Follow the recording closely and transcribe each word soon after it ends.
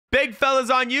big fellas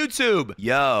on YouTube.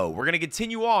 Yo, we're gonna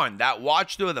continue on that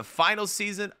watch through of the final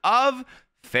season of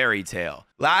Fairy Tail.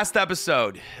 Last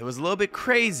episode, it was a little bit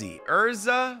crazy.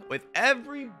 Urza, with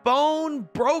every bone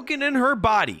broken in her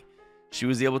body, she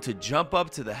was able to jump up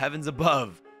to the heavens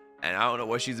above. And I don't know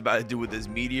what she's about to do with this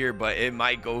meteor, but it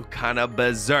might go kind of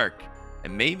berserk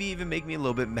and maybe even make me a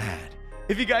little bit mad.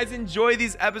 If you guys enjoy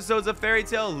these episodes of Fairy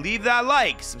Tail, leave that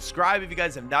like. Subscribe if you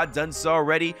guys have not done so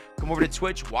already. Come over to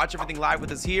Twitch, watch everything live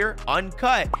with us here,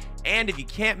 uncut. And if you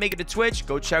can't make it to Twitch,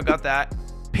 go check out that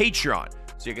Patreon,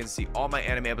 so you can see all my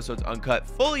anime episodes uncut,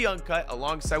 fully uncut,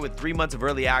 alongside with 3 months of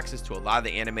early access to a lot of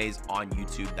the animes on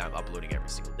YouTube that I'm uploading every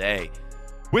single day.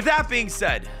 With that being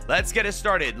said, let's get it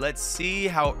started. Let's see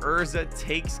how Urza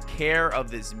takes care of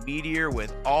this meteor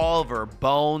with all of her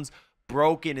bones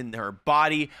broken in her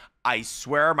body. I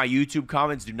swear my YouTube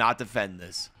comments do not defend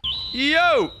this.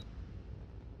 Yo!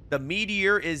 The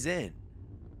meteor is in.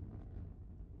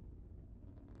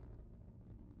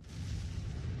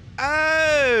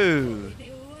 Oh!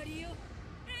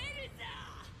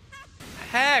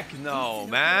 Heck no,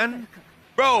 man.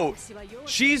 Bro,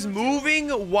 she's moving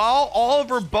while all of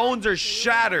her bones are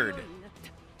shattered.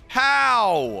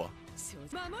 How?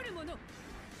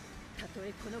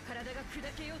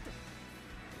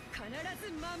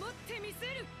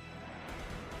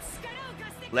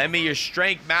 Lend me your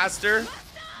strength, Master.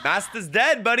 Master's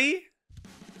dead, buddy.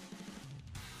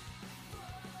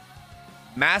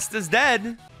 Master's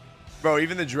dead. Bro,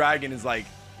 even the dragon is like,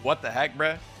 what the heck,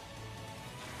 bruh?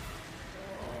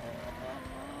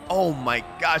 Oh my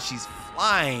gosh, she's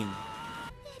flying.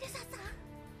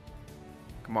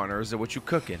 Come on, Urza, what you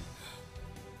cooking?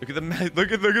 Look at the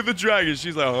look at the dragon.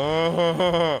 She's like,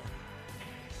 oh.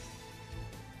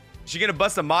 She gonna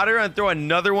bust a monitor and throw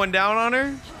another one down on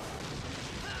her?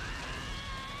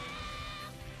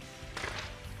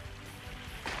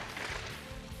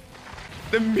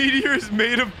 The meteor is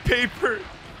made of paper.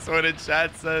 That's what the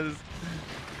chat says.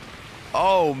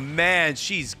 Oh man,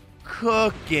 she's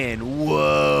cooking.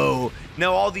 Whoa.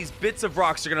 Now all these bits of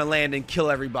rocks are gonna land and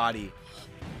kill everybody.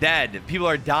 Dead. People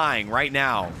are dying right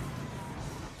now.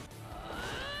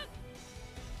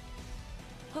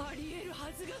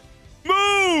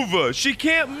 Move! She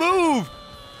can't move.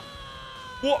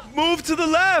 What? Move to the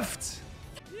left.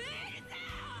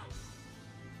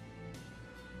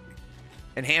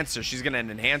 Enhancer. She's gonna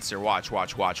enhance her. Watch,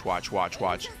 watch, watch, watch, watch,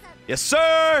 watch. Yes,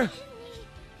 sir.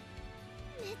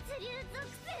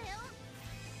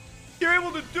 You're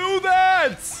able to do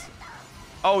that.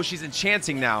 Oh, she's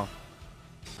enchanting now.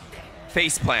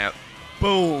 Faceplant.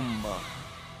 Boom.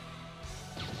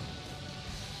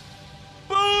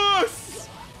 Boost.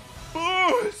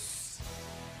 Boost.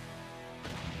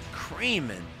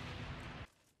 Creaming.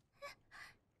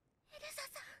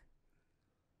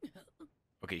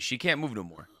 Okay, she can't move no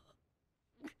more.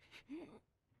 You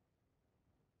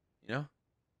know?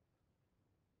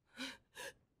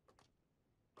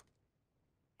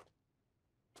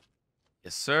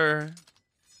 Yes, sir.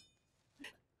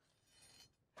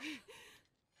 Oh,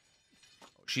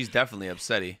 she's definitely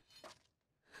upsetty.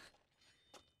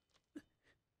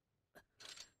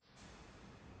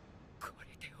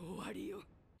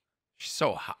 She's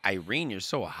so hot. Irene, you're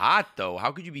so hot, though.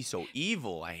 How could you be so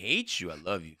evil? I hate you. I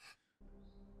love you.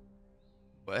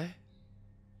 What?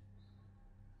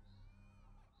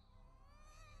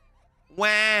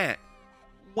 Wah.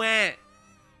 Wah.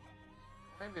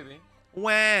 Hi, baby.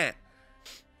 Wah.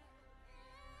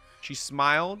 She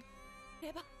smiled.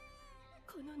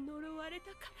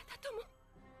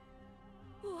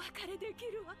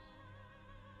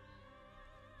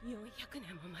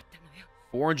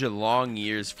 $400 long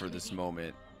years for this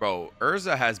moment. Bro,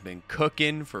 Urza has been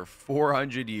cooking for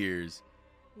 400 years.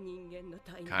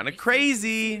 Kind of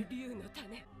crazy.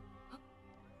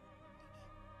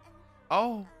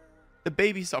 Oh, the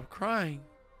baby stopped crying.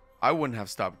 I wouldn't have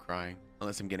stopped crying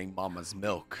unless I'm getting mama's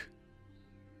milk.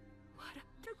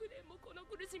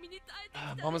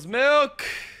 Mama's milk.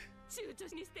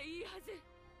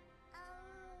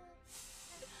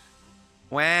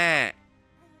 Wah.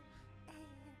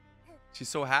 She's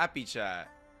so happy, chat.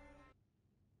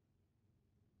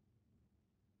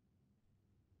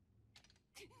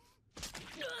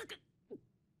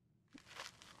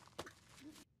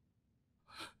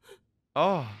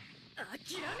 Oh.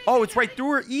 Oh, it's right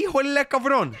through her. Híjole,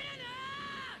 cabrón.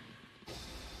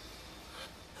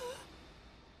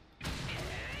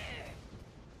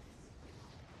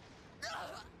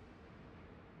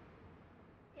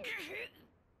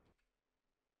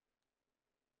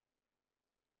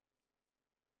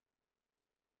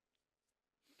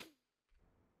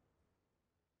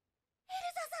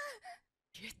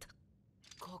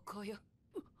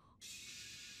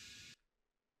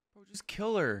 Just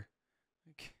kill her.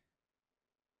 Like,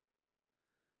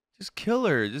 just kill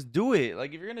her. Just do it.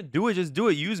 Like, if you're gonna do it, just do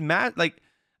it. Use like,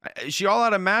 is she all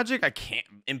out of magic? I can't.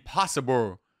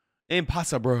 Impossible.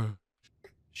 Impossible.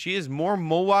 She is more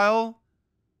mobile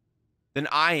than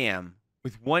I am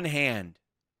with one hand.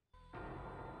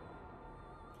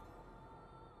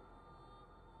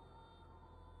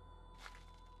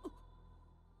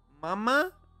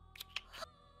 Mama?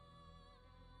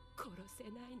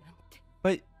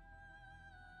 But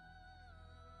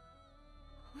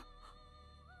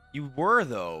you were,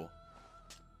 though.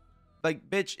 Like,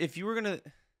 bitch, if you were gonna...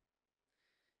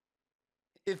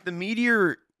 If the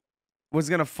meteor was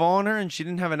gonna fall on her and she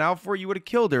didn't have an out for it, you would have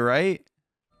killed her, right?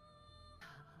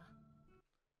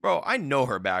 Bro, I know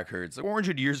her back hurts.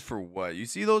 400 years for what? You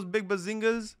see those big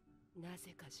bazingas?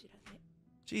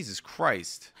 Jesus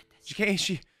Christ. She can't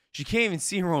even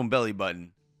see her own belly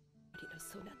button.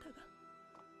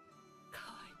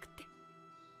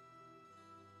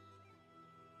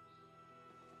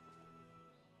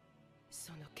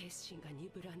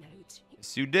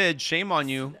 Yes, you did. Shame on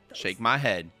you. Shake my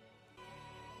head.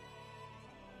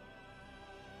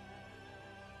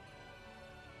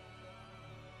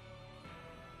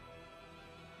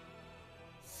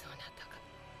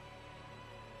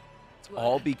 It's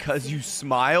all because you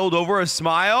smiled over a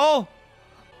smile?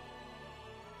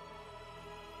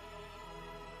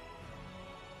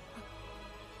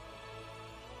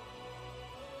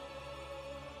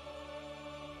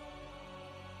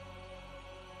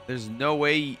 There's no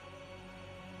way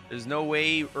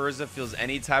Urza feels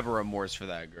any type of remorse for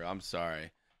that girl. I'm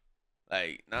sorry.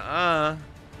 Like, I'm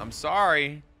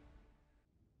sorry.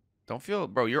 Don't feel,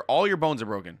 bro, all your bones are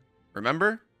broken.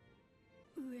 Remember?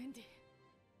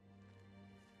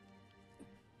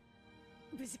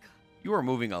 You are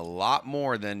moving a lot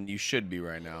more than you should be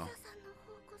right now.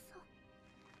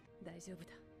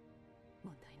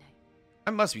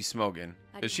 I must be smoking,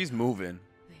 because she's moving.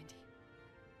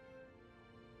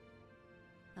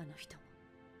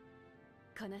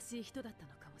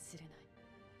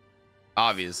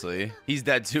 Obviously. He's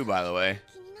dead too, by the way.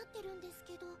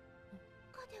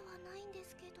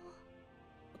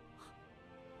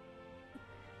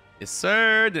 Yes,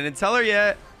 sir. Didn't tell her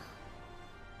yet.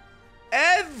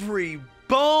 Every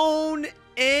bone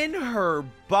in her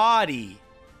body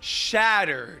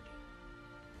shattered.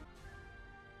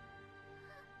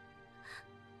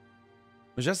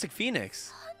 Majestic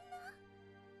Phoenix.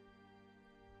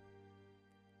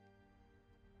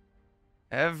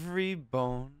 Every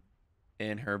bone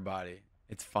in her body.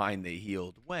 It's fine. They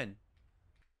healed. When?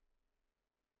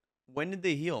 When did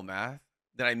they heal, Math?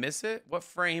 Did I miss it? What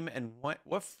frame and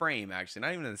what frame, actually?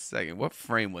 Not even in a second. What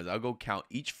frame was it? I'll go count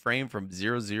each frame from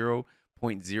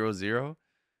 00.00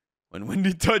 when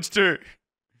Wendy touched her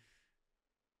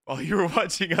while you were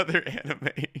watching other anime.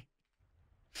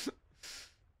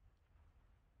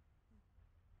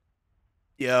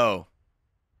 Yo.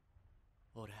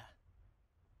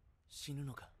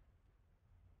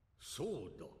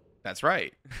 That's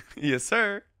right. Yes,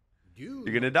 sir. You're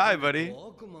gonna die, buddy.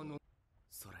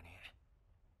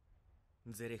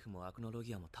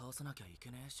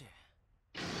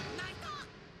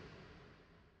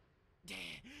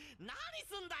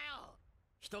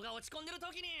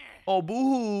 Oh,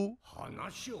 boo-hoo.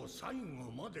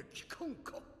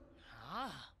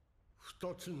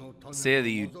 Say that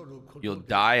you'll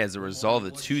die as a result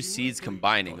of the two seeds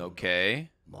combining, okay?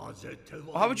 Well,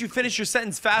 how about you finish your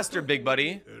sentence faster, big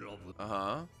buddy?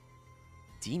 Uh-huh.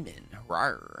 Demon.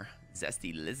 Rawr.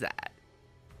 Zesty lizard.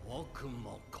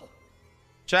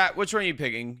 Chat, which one are you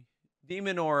picking?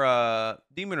 Demon or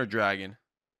dragon?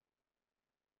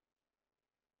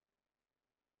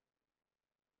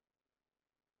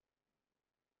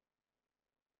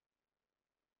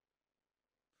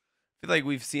 I feel like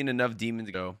we've seen enough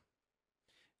demons go.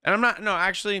 And I'm not, no,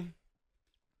 actually,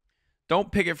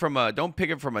 don't pick it from a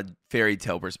fairy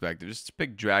tale perspective. Just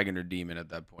pick dragon or demon at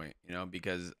that point, you know,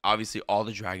 because obviously all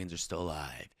the dragons are still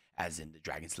alive, as in the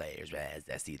dragon slayers,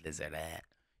 that's the lizard,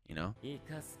 you know. He's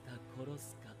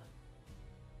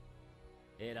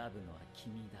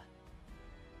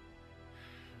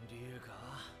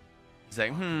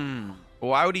like,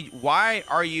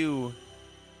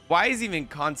 why is he even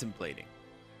contemplating?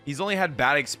 He's only had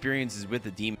bad experiences with the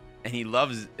demon, and he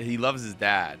loves his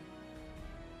dad.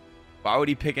 Why would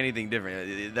he pick anything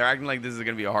different? They're acting like this is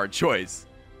gonna be a hard choice.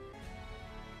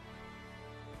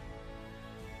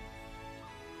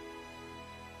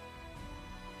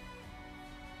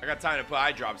 I got time to put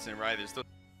eye drops in, right? There's still.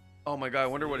 Oh my god! I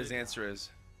wonder what his answer is.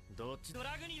 So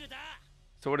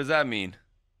what does that mean?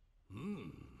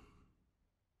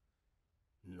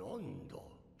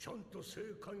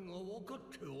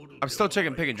 I'm still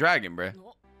checking Pick and Dragon, bruh.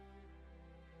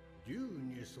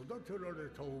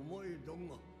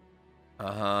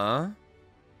 Uh-huh.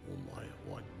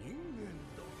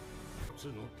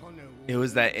 It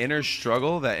was that inner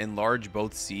struggle that enlarged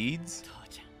both seeds?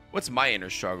 What's my inner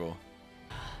struggle?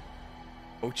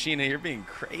 Ochina, you're being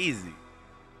crazy.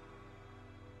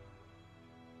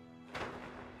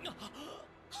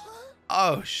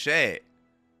 Oh, shit.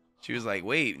 She was like,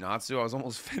 wait, Natsu, I was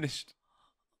almost finished.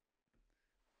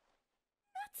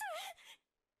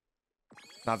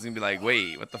 Natsu's gonna be like,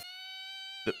 wait, what the f?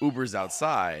 The Uber's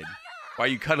outside. Why are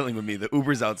you cuddling with me? The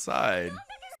Uber's outside.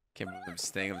 Can't believe I'm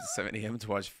staying up to 7 a.m. to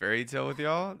watch Fairy Tail with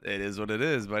y'all. It is what it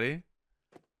is, buddy.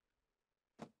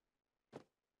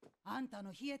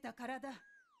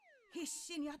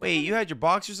 Wait, you had your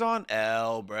boxers on?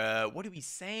 L, bruh. What are we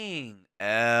saying?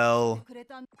 L.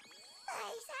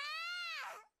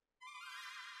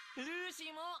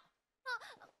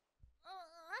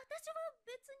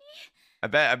 I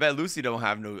bet Lucy don't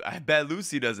have no. I bet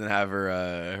Lucy doesn't have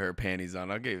her panties on.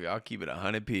 I'll keep it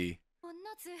 100p.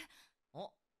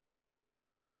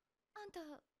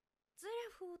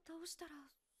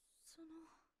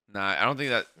 Nah, I don't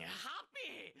think that.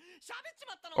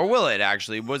 Or will it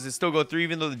actually? Was it still go through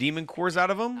even though the demon core's out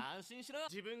of him?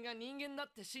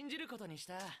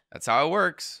 That's how it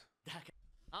works.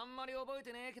 I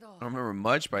don't remember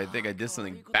much, but I think I did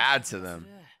something bad to them.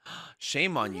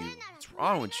 Shame on you. What's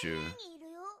wrong with you?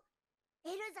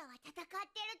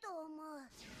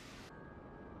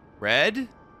 Red?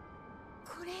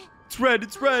 It's red,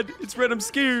 it's red, it's red, I'm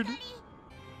scared.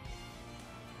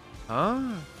 Huh?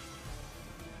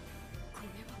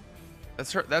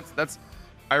 That's her, that's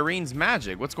Irene's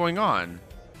magic. What's going on?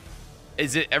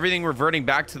 Is it everything reverting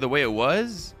back to the way it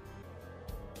was?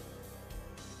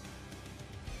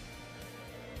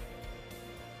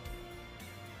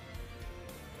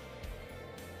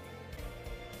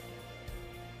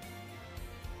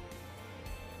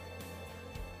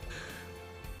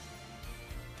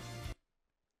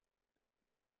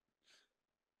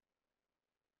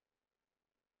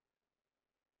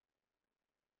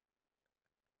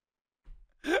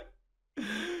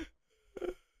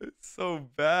 It's so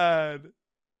bad.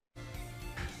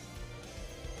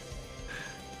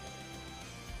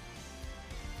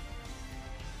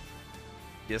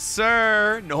 Yes,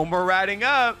 sir. No more ratting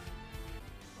up.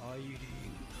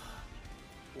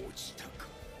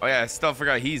 Oh, yeah. I still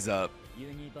forgot he's up.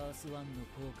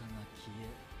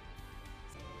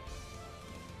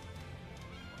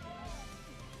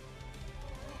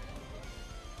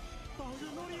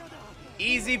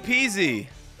 Easy peasy.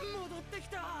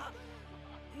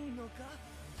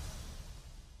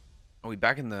 Are we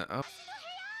back in the... Oh.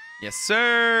 Yes,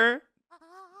 sir.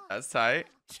 That's tight.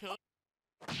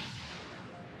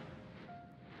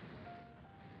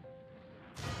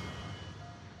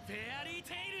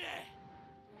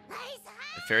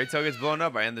 If Fairy Tail gets blown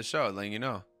up, I end the show, letting you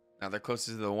know. Now they're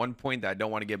closest to the one point that I don't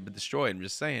want to get destroyed. I'm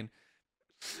just saying.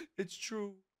 It's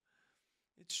true.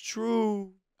 It's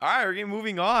true. All right, we're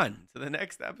moving on to the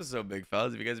next episode, big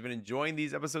fellas. If you guys have been enjoying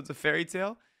these episodes of Fairy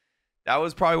Tail, that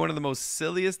was probably one of the most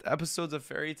silliest episodes of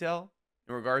Fairy Tail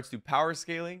in regards to power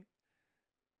scaling,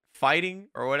 fighting,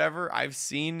 or whatever I've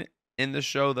seen in the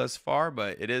show thus far,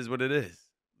 but it is what it is.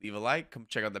 Leave a like. Come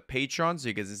check out the Patreon so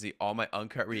you guys can see all my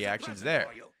uncut reactions there.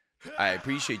 I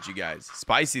appreciate you guys.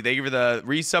 Spicy, thank you for the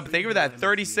resub. Thank you for that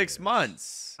 36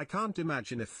 months. I can't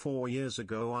imagine if 4 years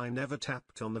ago I never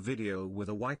tapped on the video with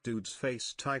a white dude's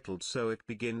face titled "So It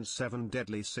Begins 7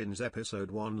 Deadly Sins Episode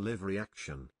 1 Live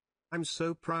Reaction." I'm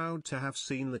so proud to have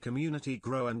seen the community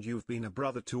grow, and you've been a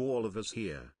brother to all of us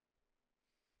here.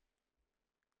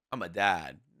 I'm a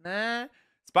dad. Nah.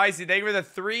 Spicy, thank you for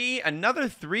the another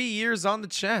 3 years on the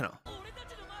channel.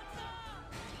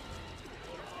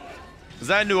 Is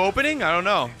that a new opening? I don't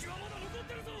know.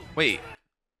 Wait.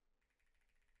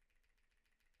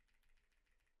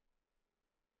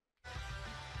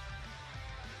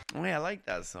 Oh, yeah, I like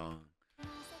that song.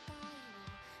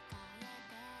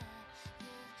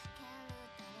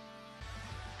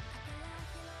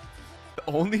 The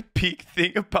only peak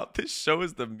thing about this show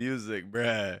is the music,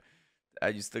 bruh. Are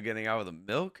you still getting out with the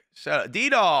milk? Shut up.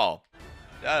 D-Doll.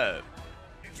 Shut up.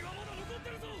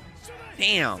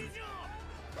 Damn.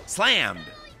 Slammed.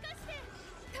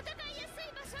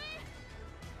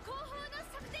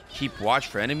 Keep watch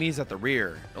for enemies at the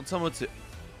rear. Don't tell me what's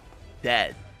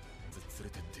dead.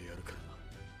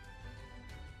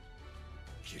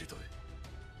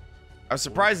 I'm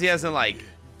surprised he hasn't like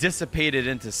dissipated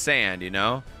into sand, you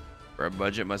know? Our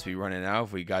budget must be running out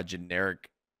if we got generic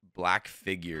black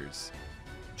figures.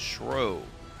 True.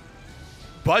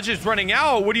 Budget's running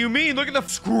out. What do you mean? Look at the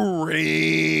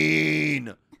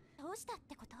screen.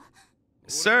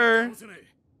 Sir.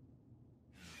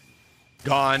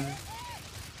 Gone.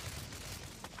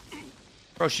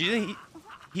 Bro, she didn't.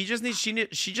 He just needs.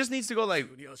 She just needs to go, like,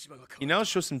 you know,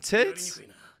 show some tits.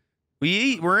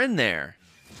 We're in there.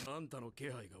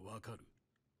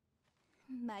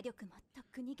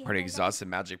 Already exhausted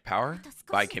magic power.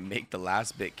 But I can make the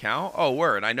last bit count. Oh,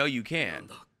 word. I know you can.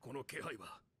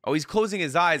 Oh, he's closing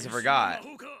his eyes. I forgot.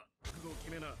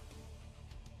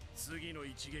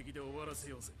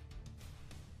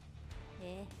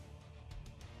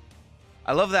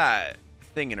 I love that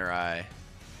thing in her eye.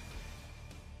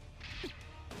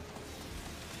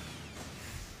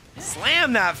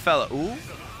 Slam that fella. Ooh.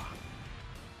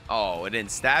 Oh, it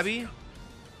didn't stab you?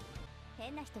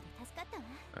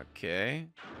 Okay.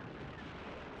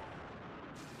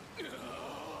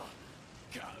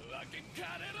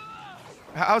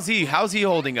 How's he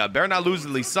holding up? Better not lose to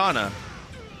Lisana.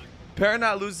 Better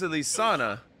not lose to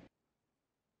Lisana.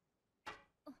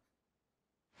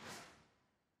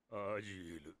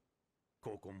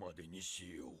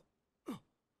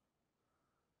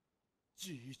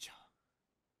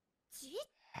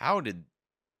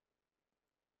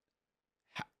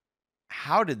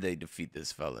 How did they defeat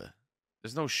this fella?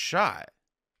 There's no shot.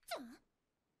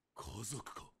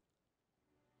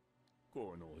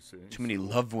 Too many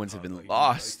loved ones have been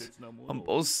lost on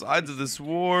both sides of this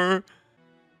war.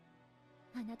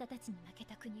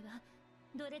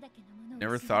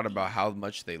 Never thought about how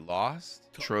much they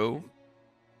lost? True.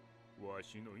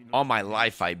 All my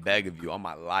life, I beg of you. All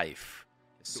my life.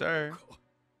 Yes, sir.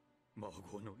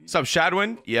 What's up,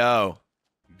 Shadwin? Yo.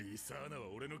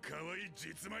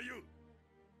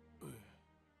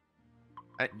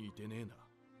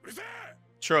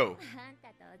 True.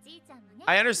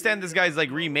 I understand this guy's like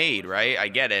remade, right? I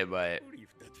get it, but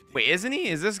wait, isn't he?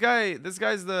 Is this guy's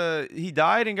the he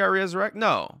died and got resurrected?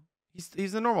 No.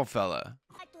 He's the normal fella.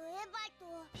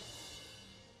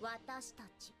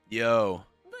 Yo.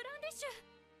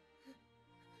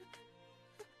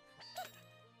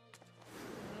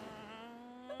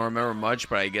 I don't remember much,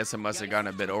 but I guess I must have gotten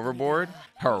a bit overboard.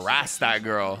 Harass that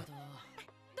girl.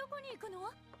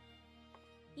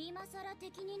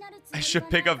 I should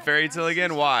pick up Fairy Tail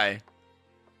again? Why?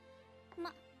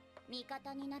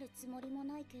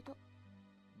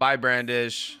 Bye,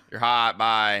 Brandish. You're hot.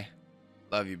 Bye.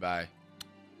 Love you. Bye.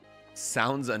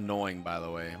 Sounds annoying, by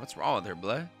the way. What's wrong with her,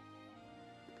 Bleh?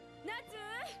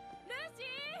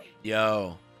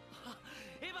 Yo.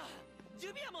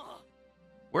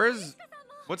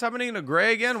 What's happening to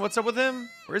Gray again? What's up with him?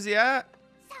 Where's he at?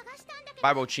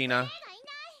 Bye, Bochina.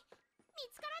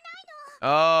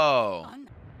 Oh.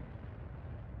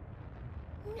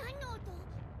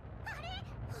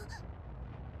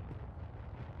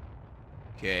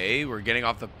 Okay, we're getting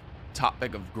off the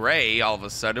topic of Gray all of a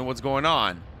sudden. What's going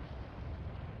on?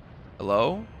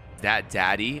 Hello? That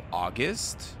Daddy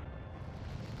August?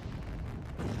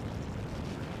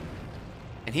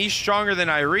 And he's stronger than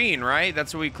Irene, right?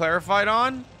 That's what we clarified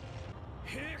on?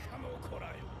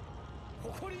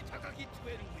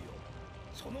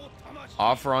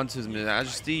 Offer unto His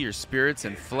Majesty your spirits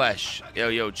and flesh.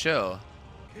 Yo, chill.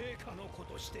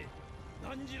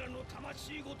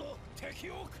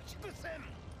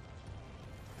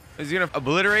 Is he gonna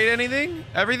obliterate anything?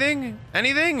 Everything?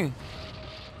 Anything?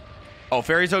 Oh,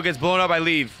 Fairy Tail gets blown up. I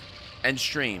leave. End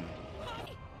stream.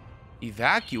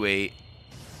 Evacuate.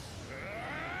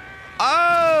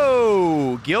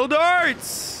 Oh, Guild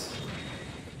Arts.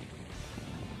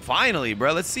 Finally,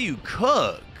 bro. Let's see you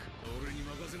cook.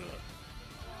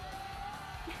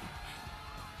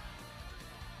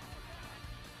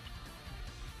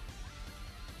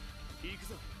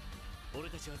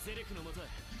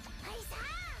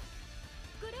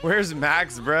 Where's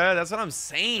Max, bruh? That's what I'm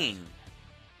saying.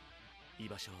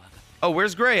 Oh,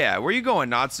 where's Gray at? Where you going,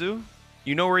 Natsu?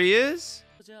 You know where he is?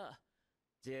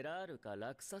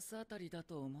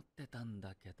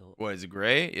 What, is it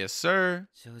Gray? Yes, sir.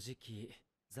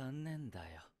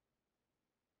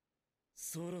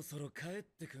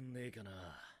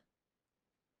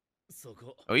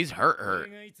 Oh, he's hurt.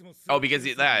 Oh, because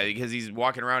he's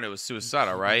walking around. It was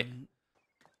suicidal, right?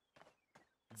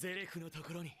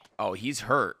 Oh, he's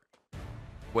hurt.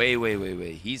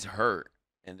 Wait. He's hurt.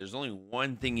 And there's only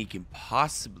one thing he can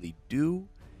possibly do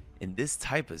in this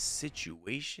type of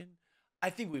situation.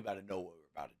 I think we about to know what we're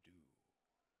about to do.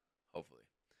 Hopefully.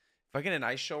 If I get an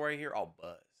ice show right here, I'll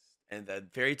bust. And the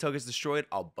Fairy Tail gets destroyed,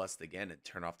 I'll bust again and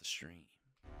turn off the stream.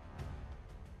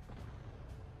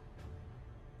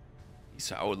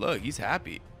 Oh, look, he's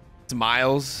happy.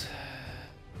 Smiles.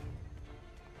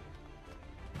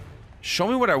 Show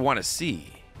me what I want to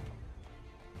see.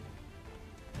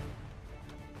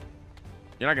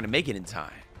 You're not gonna make it in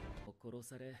time.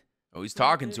 Oh, he's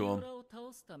talking to him.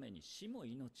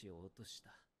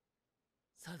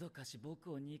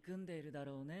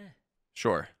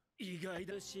 Sure.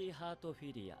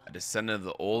 A descendant of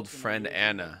the old friend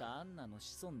Anna.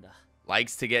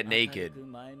 Likes to get naked.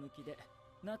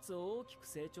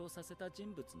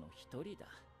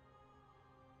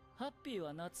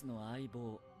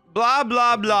 Blah,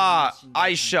 blah, blah.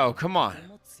 I show. Come on.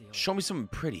 Show me something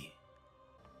pretty.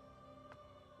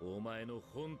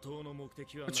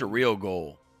 What's your real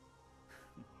goal?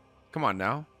 Come on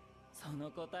now.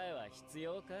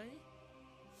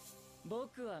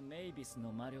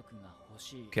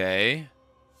 Okay.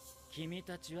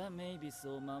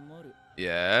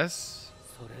 Yes.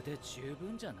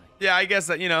 Yeah, I guess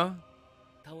that, you know.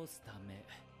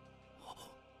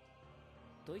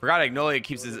 Forgot Agnolia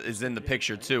keeps is in the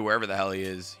picture too, wherever the hell he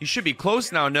is. He should be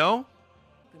close now, no?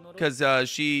 Because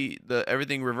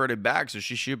everything reverted back, so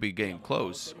she should be getting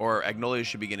close. Or Agnolia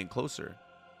should be getting closer.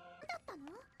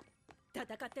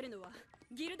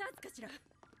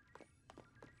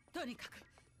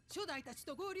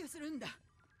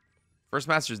 First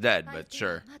master's dead, but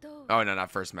sure. Oh no,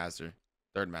 not first master.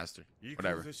 Third master.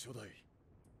 Whatever.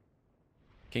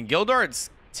 Can Gildarts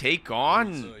take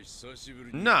on?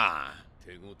 Nah.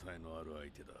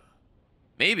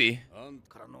 Maybe.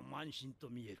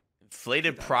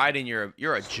 Inflated pride in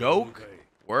you're a joke?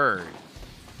 Word.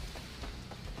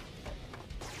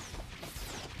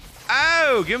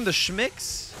 Oh, give him the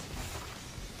schmicks.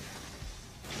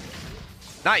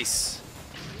 Nice.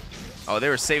 Oh, they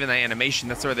were saving that animation.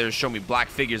 That's why they were showing me black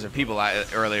figures of people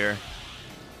earlier.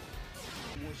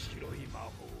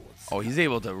 Oh, he's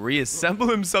able to reassemble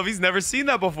himself. He's never seen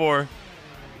that before.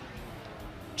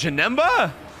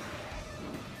 Janemba?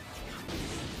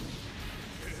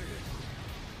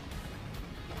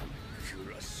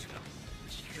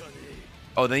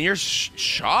 Oh, then you're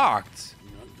shocked.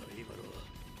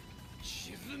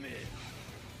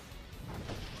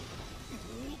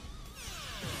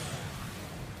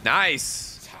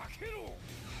 Nice.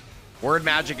 Word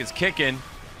magic is kicking.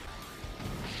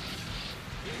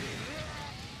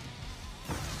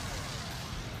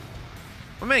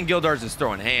 My man Gildarts is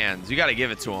throwing hands. You got to give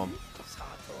it to him.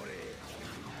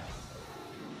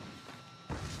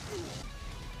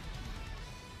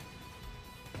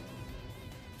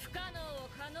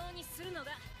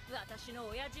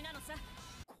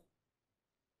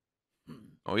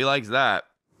 Oh, he likes that.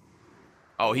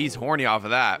 Oh, he's horny off of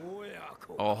that.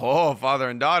 Oh, father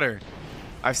and daughter.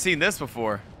 I've seen this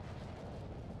before.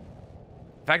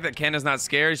 The fact that Ken is not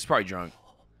scared, she's probably drunk.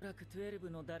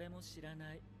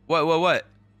 What?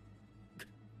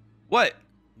 What?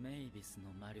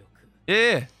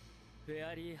 Yeah.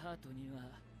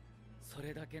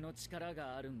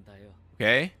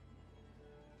 Okay.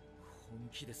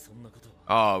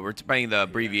 Oh, we're playing the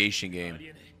abbreviation game.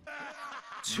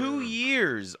 2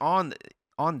 years on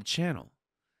the channel.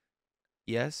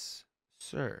 Yes,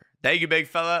 sir. Thank you, big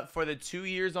fella, for the 2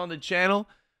 years on the channel.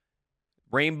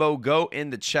 Rainbow Goat in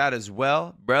the chat as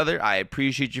well. Brother, I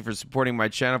appreciate you for supporting my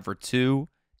channel for 2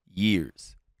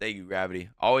 years. Thank you, Gravity.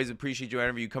 Always appreciate you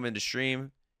whenever you come into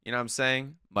stream. You know what I'm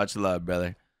saying? Much love,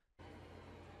 brother.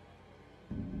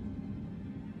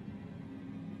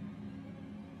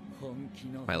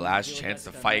 My last chance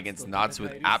to fight against Natsu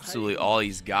with absolutely all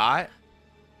he's got.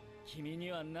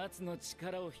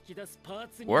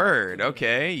 Word,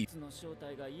 okay.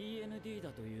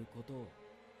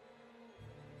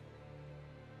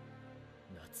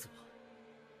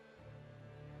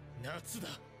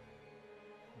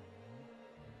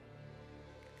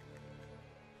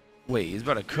 Wait, he's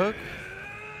about to cook?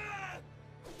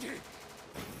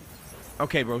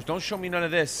 Okay, bros, don't show me none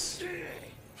of this.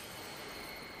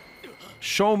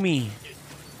 Show me.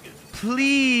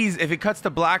 Please, if it cuts to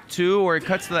black too, or it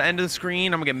cuts to the end of the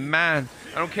screen, I'm gonna get mad.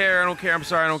 I don't care, I'm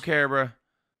sorry, I don't care, bro.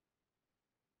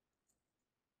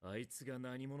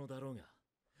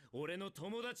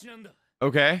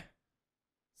 Okay.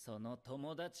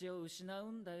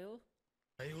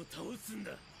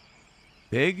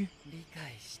 Big?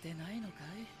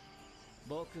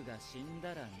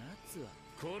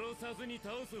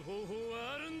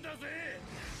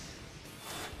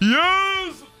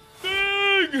 Yes!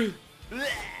 Big!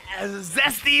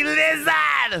 Zesty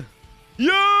lizard!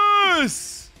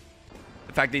 Yes!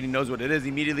 The fact that he knows what it is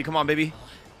immediately. Come on, baby.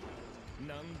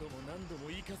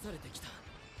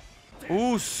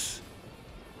 Oos.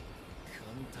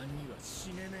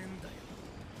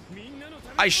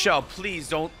 I shall. Please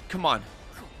don't. Come on.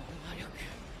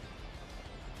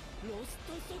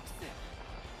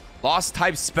 Lost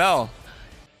type spell.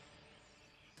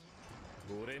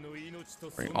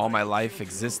 Bring all my life,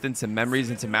 existence, and memories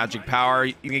into magic power.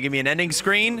 You gonna give me an ending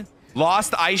screen?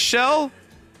 Lost ice shell?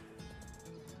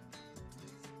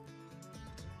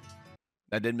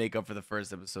 That did make up for the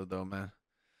first episode, though, man.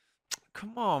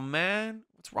 Come on, man.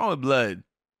 What's wrong with Blood?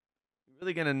 You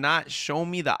really gonna not show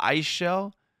me the ice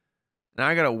shell? Now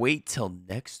I gotta wait till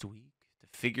next week to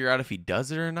figure out if he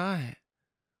does it or not.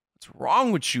 What's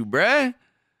wrong with you, bruh?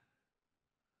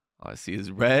 All I see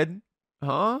is red.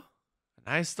 Huh?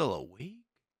 And I still awake?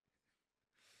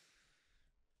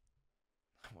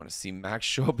 I want to see Max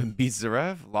show up and beat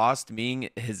Zarev. Lost, meaning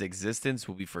his existence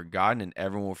will be forgotten and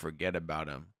everyone will forget about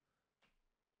him.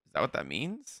 Is that what that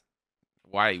means?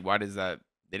 Why does that?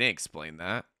 They didn't explain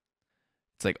that.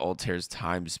 It's like Altair's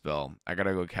time spell. I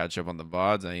gotta go catch up on the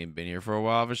VODs. I ain't been here for a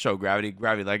while for show. Gravity,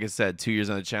 like I said, 2 years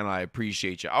on the channel. I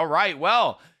appreciate you. All right,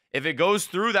 well, if it goes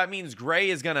through, that means Gray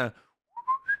is gonna...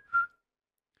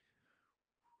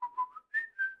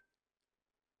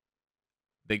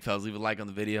 Big fellas, leave a like on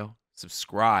the video.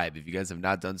 Subscribe if you guys have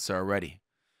not done so already.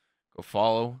 Go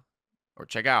follow or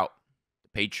check out the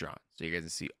Patreon so you guys can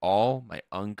see all my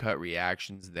uncut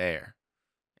reactions there.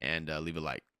 And leave a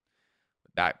like.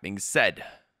 With that being said,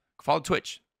 follow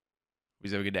Twitch.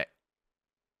 Please have a good day.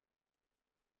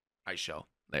 I shall.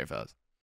 Later, fellas.